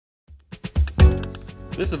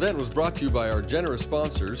This event was brought to you by our generous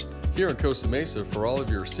sponsors. Here in Costa Mesa, for all of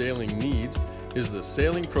your sailing needs, is the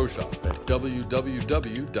Sailing Pro Shop at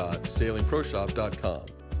www.sailingproshop.com.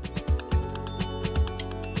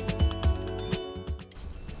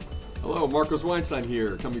 Hello, Marcos Weinstein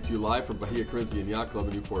here, coming to you live from Bahia Corinthian Yacht Club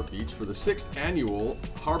in Newport Beach for the 6th annual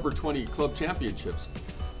Harbor 20 Club Championships.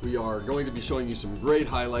 We are going to be showing you some great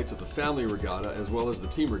highlights of the family regatta as well as the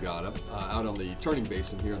team regatta out on the turning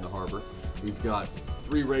basin here in the harbor. We've got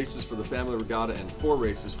 3 races for the family regatta and 4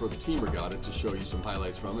 races for the team regatta to show you some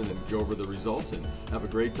highlights from, and then go over the results and have a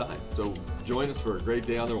great time. So join us for a great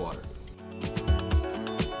day on the water.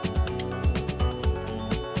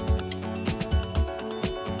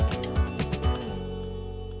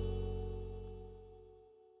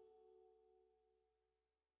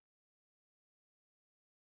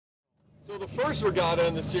 So the first regatta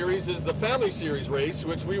in the series is the Family Series race,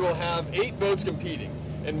 which we will have 8 boats competing.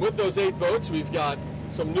 And with those 8 boats, we've got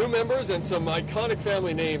some new members and some iconic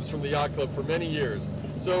family names from the yacht club for many years.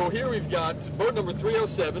 So here we've got boat number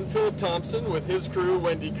 307, Philip Thompson with his crew,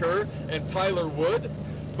 Wendy Kerr and Tyler Wood.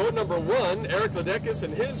 Boat number 1, Eric Ledekis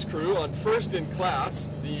and his crew on First in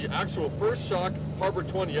Class, the actual first shock Harbor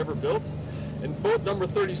 20 ever built. And boat number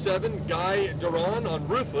 37, Guy Duran on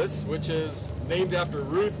Ruthless, which is named after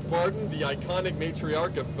Ruth Barden, the iconic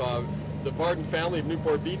matriarch of the Barden family of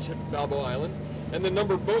Newport Beach at Balboa Island. And then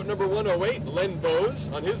boat number 108, Len Bowes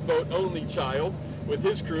on his boat, Only Child, with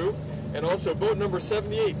his crew. And also boat number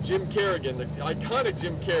 78, Jim Kerrigan, the iconic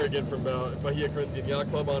Jim Kerrigan from Bahia Corinthian Yacht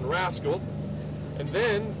Club on Rascal. And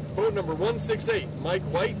then boat number 168, Mike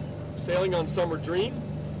White, sailing on Summer Dream.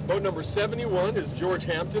 Boat number 71 is George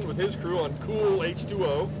Hampton with his crew on Cool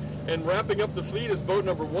H2O. And wrapping up the fleet is boat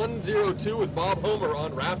number 102 with Bob Homer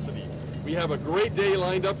on Rhapsody. We have a great day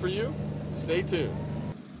lined up for you. Stay tuned.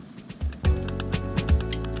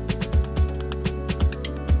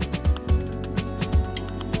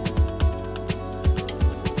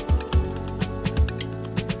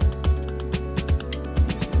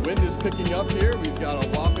 Wind is picking up here. We've got a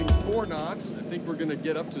whopping 4 knots. I think we're going to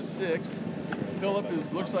get up to 6. Philip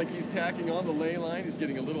looks like he's tacking on the ley line. He's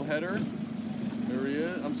getting a little header. There he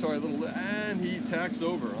is. I'm sorry, and he tacks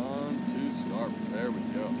over on to starboard. There we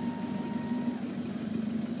go.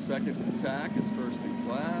 Second to tack is First in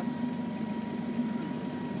Class.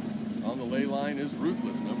 On the ley line is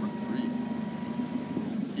Ruthless, number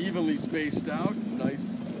 3. Evenly spaced out. Nice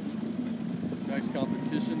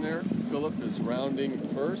competition there. Philip is rounding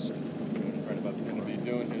first. Right about going to be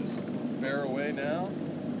doing his bear away now.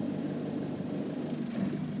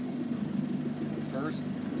 First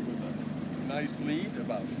with a nice lead,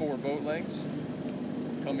 about 4 boat lengths.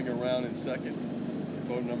 Coming around in second,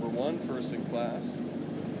 boat number 1, First in Class.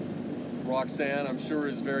 Roxanne, I'm sure,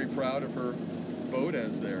 is very proud of her boat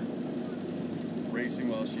as they're racing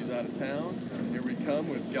while she's out of town. And here we come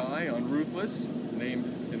with Guy on Ruthless,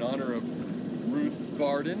 named in honor of Ruth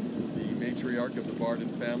Barden, the matriarch of the Barden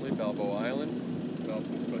family, Balboa Island,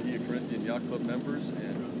 Bahia Corinthian Yacht Club members,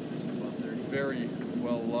 and very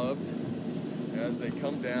well loved as they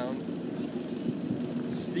come down,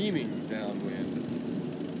 steaming downwind.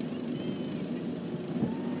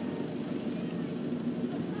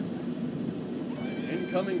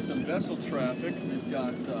 Incoming some vessel traffic. We've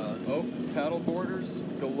got paddle boarders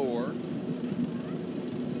galore,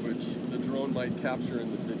 which the drone might capture in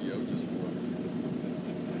the video just for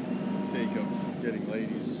the sake of getting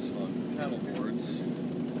ladies on paddle boards.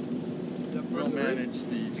 We'll manage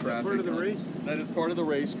the traffic. Is that part of the race? That is part of the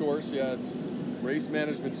race course, yeah. It's race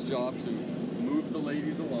management's job to move the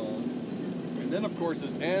ladies along. And then, of course,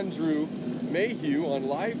 is Andrew Mayhew on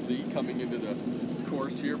Lively coming into the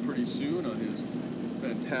course here pretty soon on his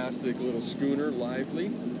fantastic little schooner,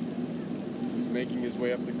 Lively. He's making his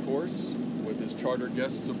way up the course with his charter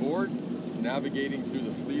guests aboard, navigating through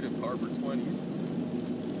the fleet of Harbor 20s,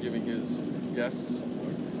 giving his guests a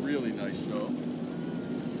really nice show.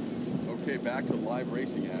 Okay, back to live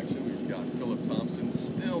racing action. We've got Philip Thompson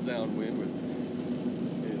still downwind with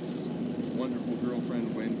his wonderful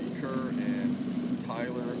girlfriend Wendy Kerr and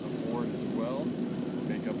Tyler aboard as well.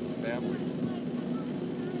 Make up the family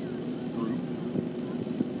group.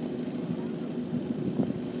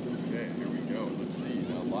 Okay, here we go. Let's see.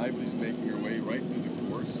 Now Lively's making her way right through the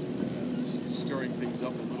course. She's stirring things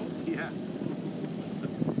up a little. Yeah.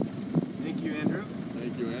 Thank you, Andrew.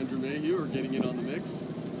 Thank you, Andrew Mayhew, for getting in on the mix.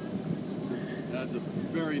 That's a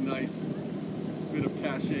very nice bit of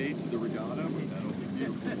cachet to the regatta with that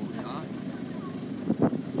beautiful yacht.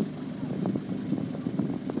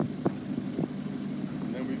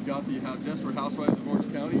 And then we've got the Desperate Housewives of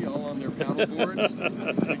Orange County all on their paddle boards,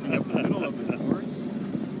 taking up the middle of the course.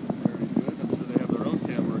 Very good. I'm sure they have their own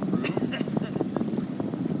camera.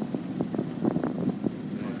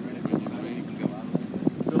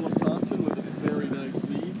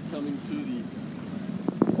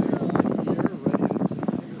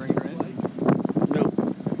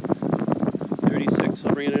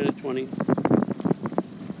 20.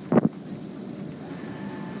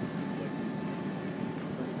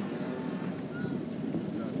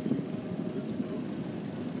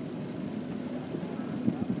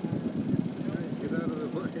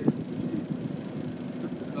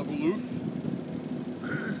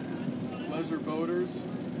 Pleasure boaters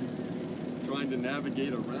trying to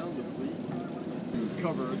navigate around the fleet to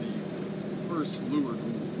cover the first leeward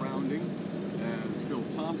rounding as Phil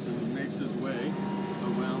Thompson makes his way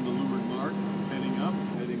around the leeward mark, heading up.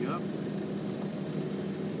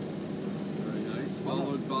 Very nice.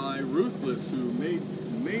 Followed by Ruthless, who made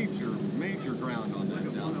major ground on that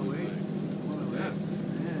down the way. Yes.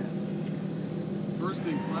 First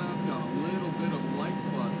in class got a little bit of light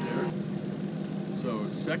spot there. So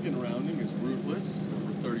second rounding is Ruthless,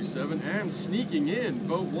 number 37, and sneaking in,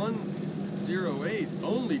 boat 108,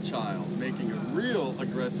 Only Child, making a real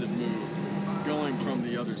aggressive move, going from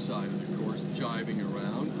the other side of the course, jiving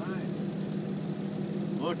around.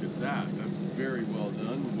 Look at that, that's very well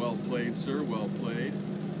done. Well played, sir, well played.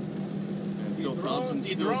 And Phil Thompson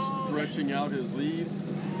still stretching out his lead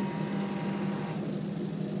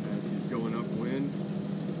as he's going upwind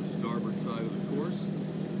to the starboard side of the course.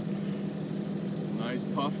 Nice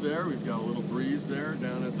puff there. We've got a little breeze there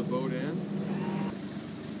down at the boat end.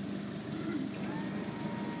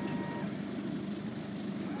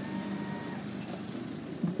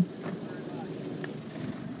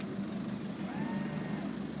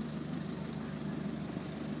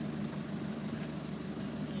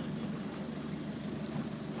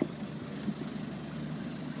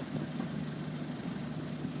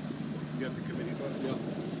 You got the committee book? Yep.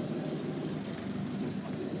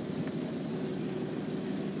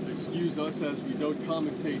 Excuse us as we don't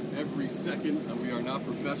commentate every second. We are not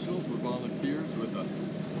professionals. We're volunteers with a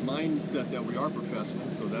mindset that we are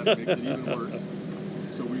professionals, so that makes it even worse.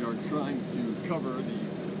 So we are trying to cover the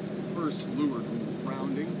first leeward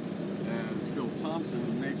rounding as Phil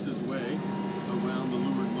Thompson makes his way around the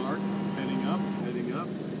leeward mark, heading up.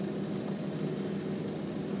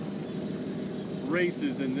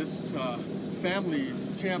 Races in this family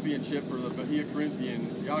championship for the Bahia Corinthian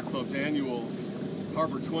Yacht Club's annual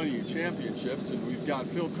Harbor 20 Championships, and we've got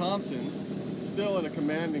Phil Thompson still in a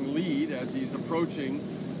commanding lead as he's approaching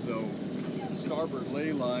the starboard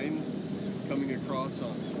ley line, coming across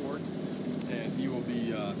on port, and he will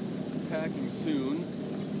be tacking soon.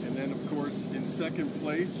 And then, of course, in second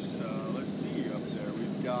place, let's see up there,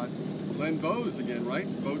 we've got Len Bowes again, right?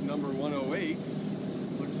 Boat number 108.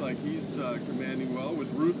 Looks like he's commanding well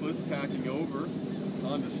with Ruthless tacking over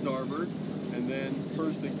onto starboard, and then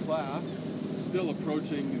first in class still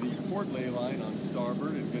approaching the port ley line on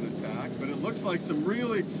starboard and going to tack. But it looks like some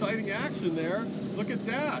really exciting action there. Look at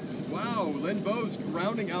that. Wow, Len Bowes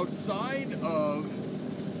rounding outside of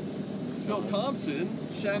Phil Thompson,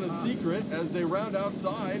 Shanna's Secret, as they round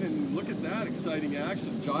outside, and look at that exciting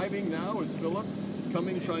action. Jiving now is Philip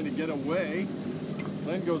coming, trying to get away.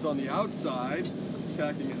 Len goes on the outside,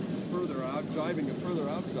 tacking it further out, jiving it further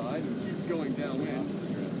outside, and keeps going downwind.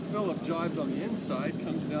 Philip jives on the inside,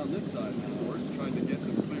 comes down this side of the course, trying to get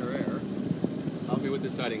some clear air. Help me with the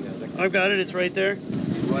sighting now. I've got it, it's right there.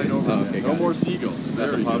 Right over there. No more seagulls.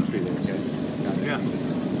 Very palm good. tree there, okay. Yeah.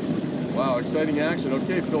 Wow, exciting action.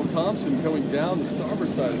 Okay, Phil Thompson coming down the starboard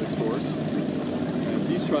side of the course as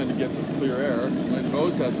he's trying to get some clear air. Len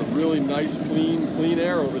Bowes has some really nice, clean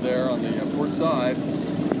air over there on the port side.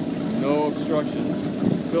 No obstructions.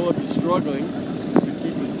 Philip is struggling to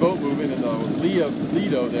keep his boat moving in the lee of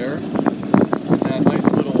Lido there. That nice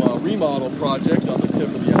little remodel project on the tip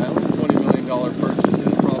of the island. $20 million purchase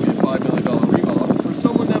and probably a $5 million remodel for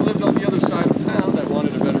someone that lived on the other side of town that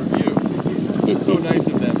wanted a better view. It's so nice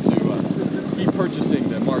of them to keep purchasing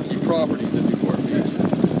the marquee properties at Newport Beach.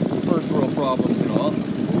 First world problems and all.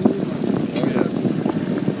 Oh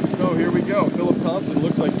yes. So here we go. Philip Thompson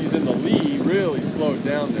looks like he's in the lee, really slowed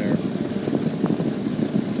down there.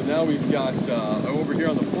 So now we've got over here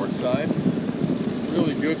on the port side,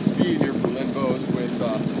 really good speed here for Len Bowes with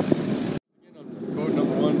boat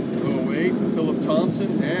number 108, Philip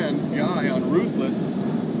Thompson, and Guy on Ruthless.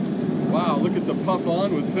 Wow, look at the puff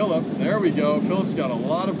on with Philip. There we go. Philip's got a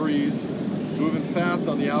lot of breeze, moving fast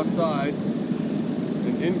on the outside.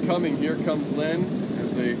 And incoming, here comes Len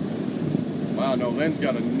as they... Wow, no, Len's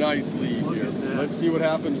got a nice lead here. Let's see what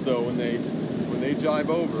happens though when they jive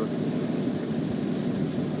over.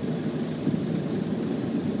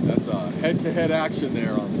 That's a head-to-head action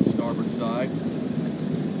there on the starboard side.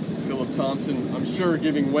 Philip Thompson, I'm sure,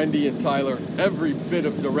 giving Wendy and Tyler every bit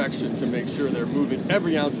of direction to make sure they're moving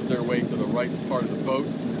every ounce of their weight to the right part of the boat.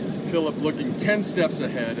 Philip looking 10 steps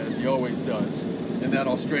ahead, as he always does, in that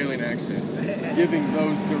Australian accent, giving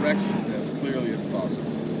those directions as clearly as possible.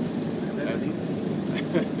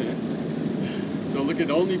 So look at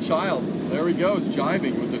Only Child. There he goes,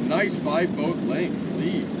 jibing with a nice 5-boat length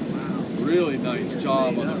lead. Wow. Really nice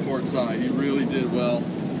job on the port side. He really did well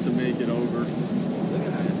to make it over. Look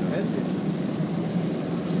at that. It's a head fish.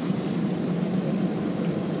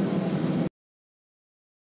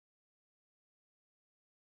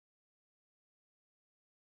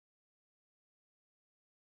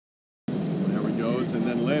 There he goes, and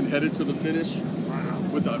then Len headed to the finish.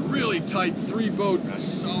 With a really tight 3-boat.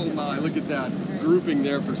 Oh my, look at that. Grouping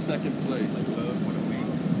there for second place.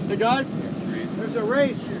 Hey guys, There's a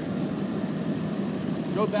race here.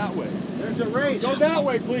 go that way. There's a race. Go that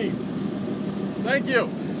way, please. Thank you.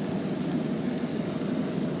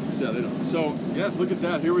 Yeah, they don't. So, yes, look at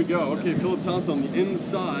that. Here we go. Okay, Philip Thompson on the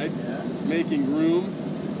inside, making room.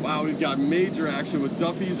 Wow, we've got major action with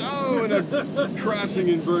Duffy's. Oh, and a crashing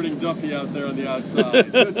and burning Duffy out there on the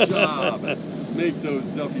outside. Good job. Make those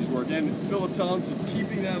Duffys work. And Philip Thompson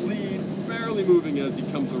keeping that lead, barely moving as he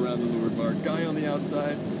comes around the leeward bar. Guy on the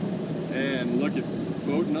outside. And look at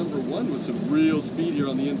boat number 1 with some real speed here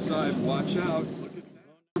on the inside. Watch out. Look at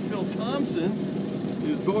that. Phil Thompson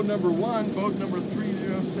is boat number 1, boat number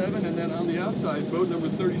 307, and then on the outside, boat number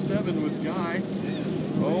 37 with Guy.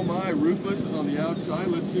 Oh my, Ruthless is on the outside.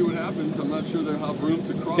 Let's see what happens. I'm not sure they'll have room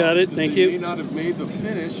to cross. Got it, thank you. They may not have made the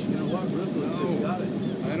finish. You know what? Ruthless just got it.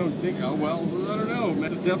 I don't think, oh well, I don't know.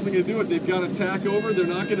 This is definitely going to do it. They've got to tack over. They're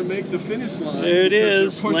not going to make the finish line. There it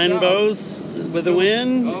is. Len Bowes with the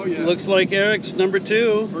win. Oh, yes. Looks like Eric's number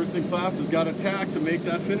 2. First in class has got to tack to make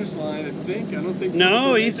that finish line, I think. I don't think.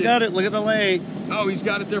 No, he's got it. Look at the lay. Oh, he's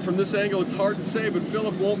got it there from this angle. It's hard to say, but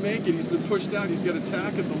Philip won't make it. He's been pushed out. He's got to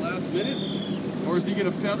tack at the last minute. Or is he going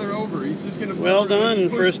to feather over? He's just going to. Well done.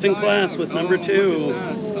 First in class with number 2. Look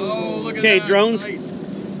at that. Oh, look at Okay, that. drones. Tight.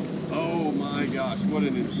 Oh my gosh, what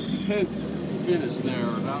an intense finish there.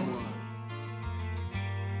 That was.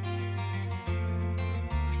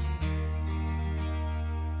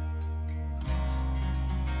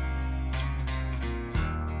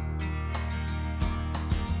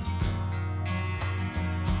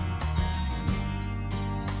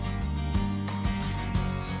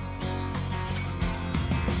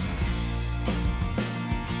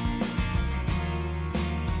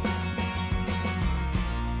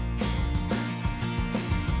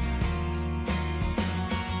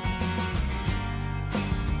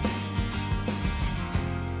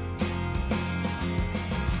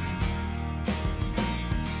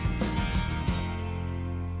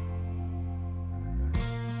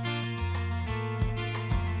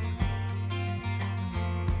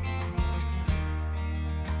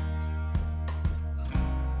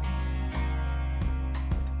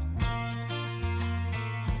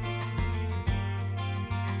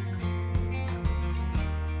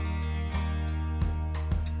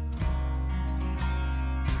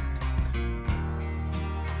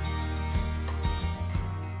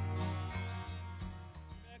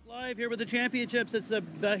 Live here with the championships. It's the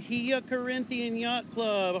Bahia Corinthian Yacht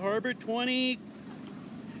Club Harbor 20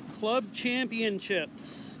 Club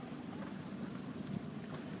Championships.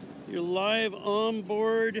 You're live on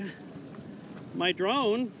board my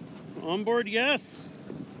drone. On board, yes.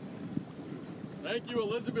 Thank you,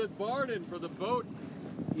 Elizabeth Barden, for the boat.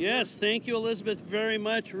 Yes, thank you, Elizabeth, very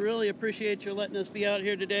much. Really appreciate you letting us be out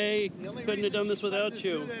here today. Couldn't have done this without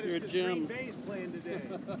you. You're a gem. Green Bay's playing today.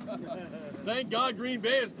 Thank God Green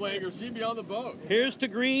Bay is playing, or she'd be on the boat. Here's to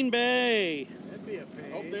Green Bay. That'd be a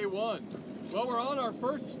pain. Hope they won. Well, we're on our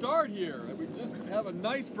first start here. We just have a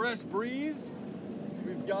nice fresh breeze.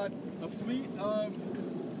 We've got a fleet of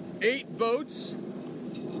 8 boats.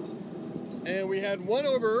 And we had one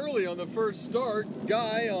over early on the first start.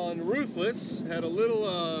 Guy on Ruthless had a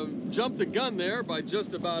little jump the gun there by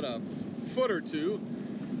just about a foot or two.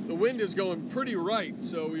 The wind is going pretty right,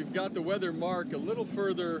 so we've got the weather mark a little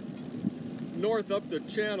further north up the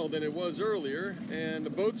channel than it was earlier, and the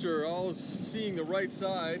boats are all seeing the right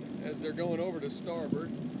side as they're going over to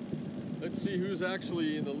starboard. Let's see who's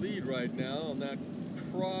actually in the lead right now on that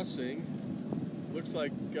crossing. Looks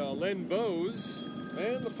like Len Bowes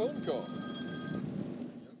and the phone call.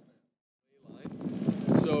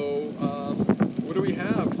 So, what do we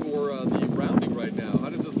have for the rounding right now? How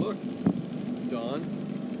does it look, Don?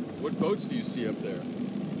 What boats do you see up there?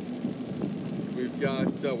 We've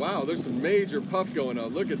got, wow, there's some major puff going on.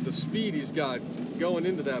 Look at the speed he's got going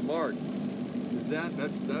into that mark. Is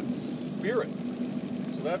that's Spirit.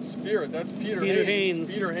 So that's Spirit, that's Peter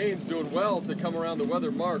Haynes. Peter Haynes doing well to come around the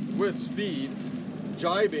weather mark with speed.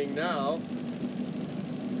 Jibing now.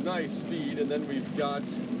 nice speed. And then we've got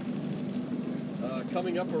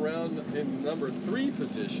coming up around in number 3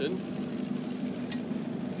 position,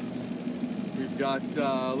 we've got,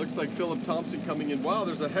 looks like Philip Thompson coming in. Wow,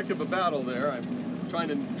 there's a heck of a battle there. I'm trying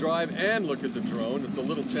to drive and look at the drone. It's a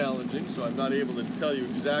little challenging, so I'm not able to tell you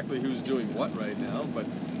exactly who's doing what right now, but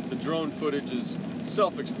the drone footage is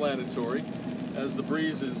self-explanatory as the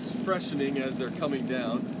breeze is freshening as they're coming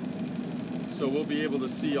down. So we'll be able to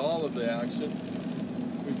see all of the action.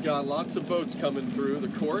 We've got lots of boats coming through the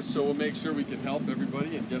course, so we'll make sure we can help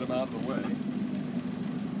everybody and get them out of the way.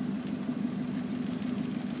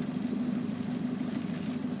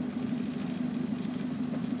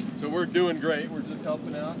 So we're doing great. We're just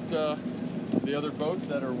helping out the other boats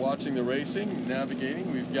that are watching the racing,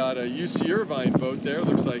 navigating. We've got a UC Irvine boat there.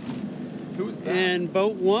 Looks like, who's that? And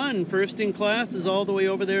boat 1, first in class, is all the way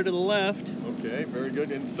over there to the left. Okay, very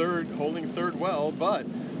good. In third, holding third well, but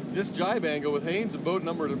this jibe angle with Haynes and boat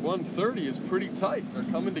number 130 is pretty tight. They're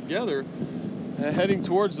coming together, heading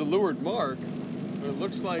towards the leeward mark. It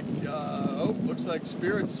looks like, looks like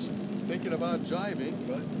Spirit's thinking about jibing,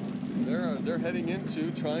 but they're heading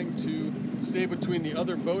into trying to stay between the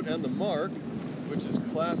other boat and the mark, which is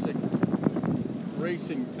classic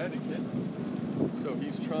racing etiquette. So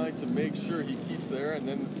he's trying to make sure he keeps there, and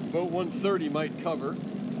then boat 130 might cover.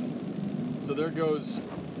 So there goes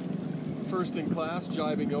first in class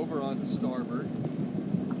jibing over onto starboard.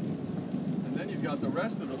 And then you've got the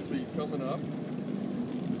rest of the fleet coming up.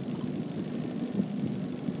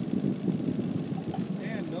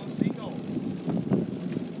 And no seagulls.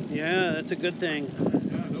 Yeah, that's a good thing.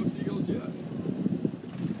 Yeah, no seagulls yet.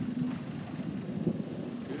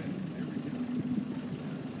 Good, here we go.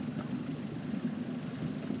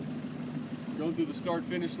 Going through the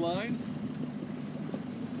start-finish line.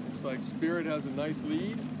 Looks like Spirit has a nice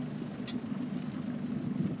lead.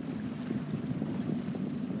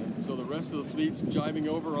 And so the rest of the fleet's jibing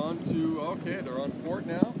over onto, okay, they're on port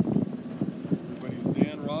now. Everybody's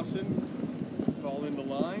Dan Rawson, fall into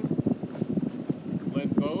line. Len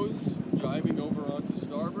Bowes jibing over onto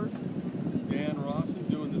starboard. Dan Rawson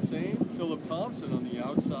doing the same. Philip Thompson on the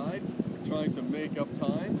outside, trying to make up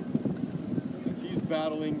time as he's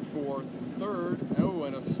battling for third. Oh,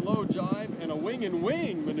 and a slow jibe and a wing and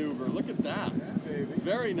wing maneuver. Look at that. Yeah, baby.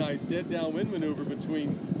 Very nice dead downwind maneuver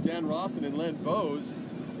between Dan Rawson and Len Bowes.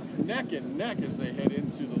 Neck and neck as they head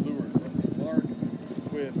into the leeward mark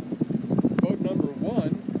with boat number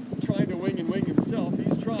 1 trying to wing and wing himself.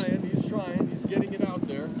 He's trying, he's getting it out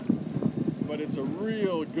there. But it's a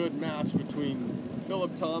real good match between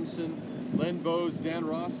Philip Thompson, Len Bowes, Dan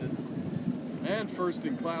Rawson, and first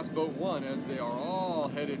in class boat 1 as they are all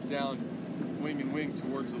headed down wing and wing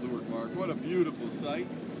towards the leeward mark. What a beautiful sight.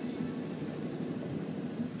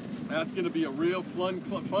 That's going to be a real fun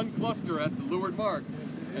cluster at the leeward mark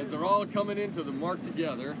as they're all coming into the mark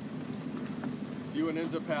together. Let's see what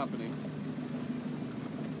ends up happening.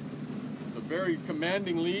 A very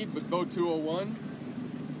commanding lead with boat 201,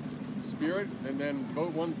 Spirit, and then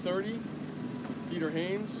boat 130, Peter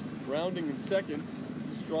Haynes, rounding in second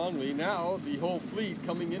strongly. Now the whole fleet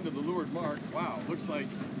coming into the leeward mark. Wow, looks like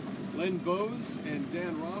Len Bowes and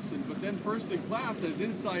Dan Rawson, but then first in class has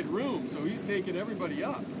inside room, so he's taking everybody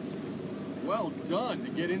up. Well done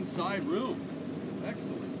to get inside room.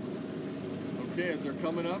 Excellent. Okay, as they're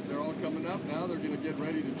coming up, they're all coming up. Now they're going to get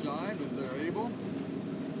ready to jibe as they're able.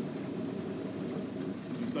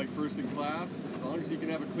 Looks like first in class, as long as he can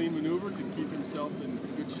have a clean maneuver, can keep himself in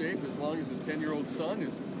good shape, as long as his 10-year-old son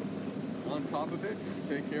is on top of it,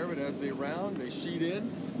 take care of it as they round, they sheet in,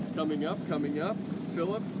 coming up,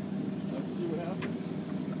 Philip, let's see what happens.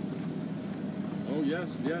 Oh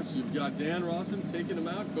yes, you've got Dan Rawson taking him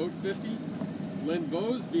out, boat 50, Len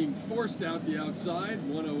Bowes being forced out the outside,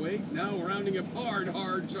 108, now rounding up hard,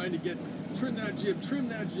 trying to trim that jib,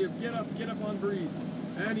 get up on breeze,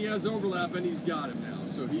 and he has overlap and he's got him now,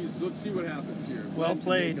 so let's see what happens here. Well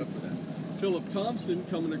played. Up for that. Philip Thompson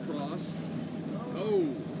coming across, oh,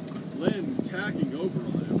 Len tacking over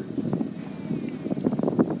on everyone.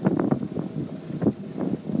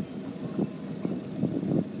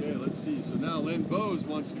 Okay, let's see. So now Len Bowes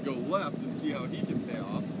wants to go left and see how he can pay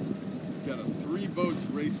off. We've got 3 boats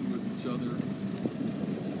racing with each other.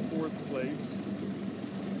 4th place.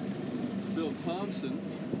 Phil Thompson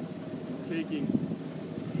taking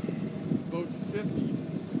boat 50.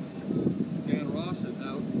 Dan Rawson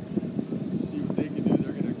out. Let's see what they can do.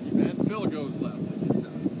 They're going to keep, and Phil goes left and gets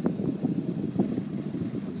out.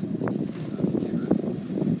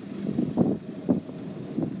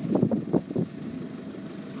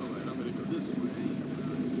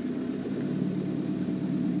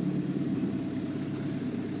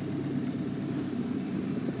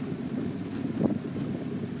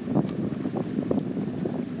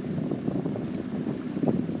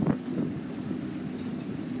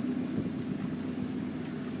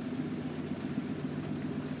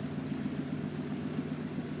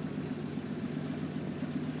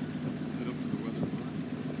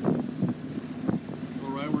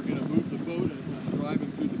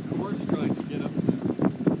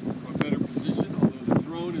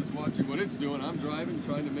 it's doing. I'm driving,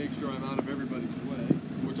 trying to make sure I'm out of everybody's way,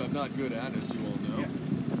 which I'm not good at, as you all know. Yeah.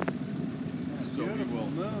 So we Beautiful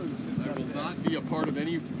will. moon sitting I up will there. not be a part of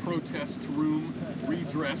any protest room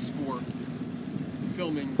redress for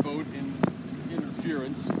filming boat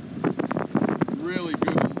interference. Really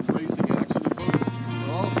good racing action. The boats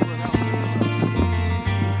are all spread out.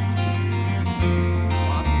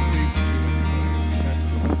 Lots of space between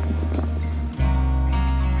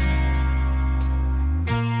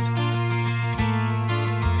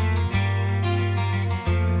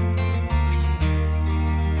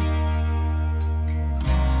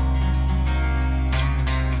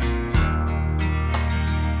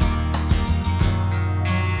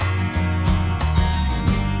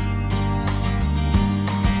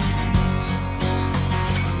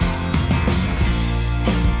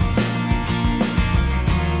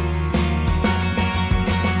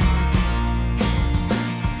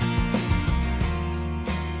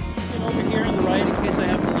Over here on the right, in case I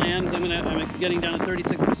have to land, I'm getting down to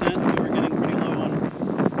 36%, so we're getting pretty low on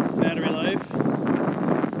battery life.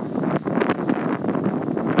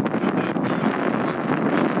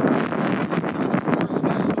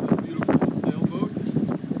 Beautiful sailboat,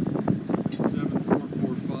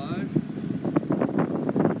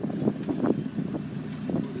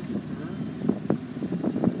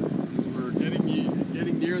 7445. We're getting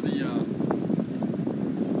near the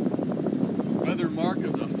weather mark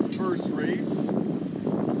of the first race.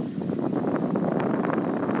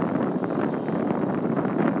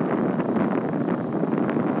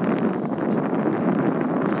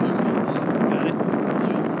 Got it.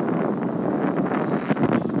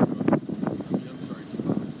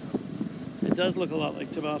 It does look a lot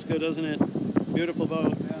like Tabasco, doesn't it? Beautiful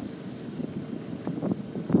boat. Yeah.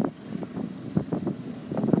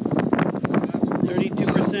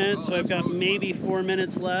 32%, so I've got maybe 4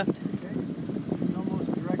 minutes left. Okay. It's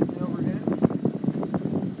almost directly overhead.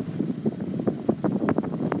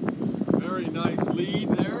 Very nice lead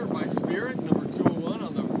there by Spirit, number 201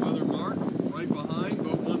 on the weather mark, right behind,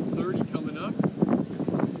 boat 130 coming up.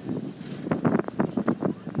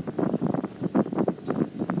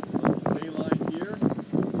 Dayline here.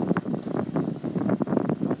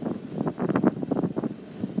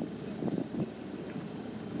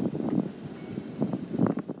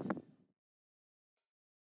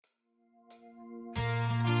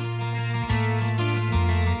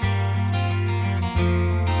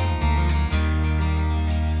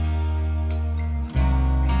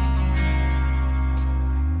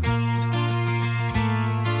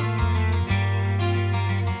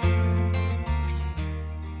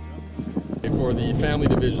 For the family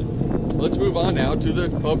division. Let's move on now to the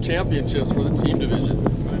club championships for the team division.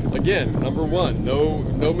 Again, number one, no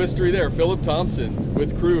mystery there. Philip Thompson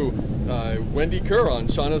with crew, Wendy Kerr on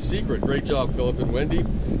Shauna's Secret. Great job, Philip and Wendy.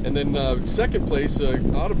 And then second place,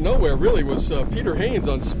 out of nowhere really, was Peter Haynes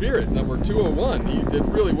on Spirit, number 201. He did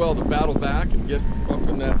really well to battle back and get up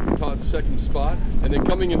in that second spot. And then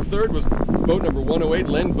coming in third was boat number 108,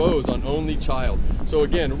 Len Bowes on Only Child. So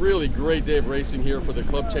again, really great day of racing here for the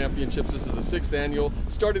club championships. This is the 6th annual,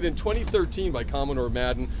 started in 2013 by Commodore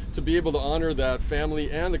Madden, to be able to honor that family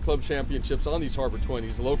and the club championships on these Harbor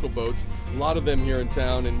 20s, local boats, a lot of them here in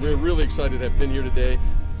town, and we're really excited to have been here today.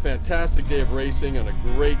 Fantastic day of racing on a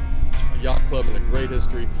great yacht club and a great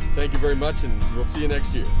history. Thank you very much, and we'll see you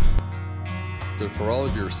next year. So for all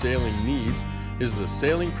of your sailing needs is the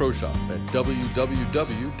Sailing Pro Shop at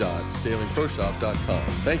www.sailingproshop.com.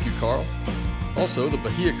 Thank you, Carl. Also, the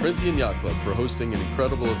Bahia Corinthian Yacht Club for hosting an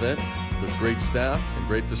incredible event with great staff and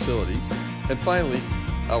great facilities. And finally,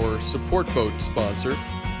 our support boat sponsor,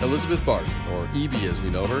 Elizabeth Barton, or EB as we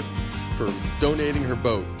know her, for donating her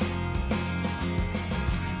boat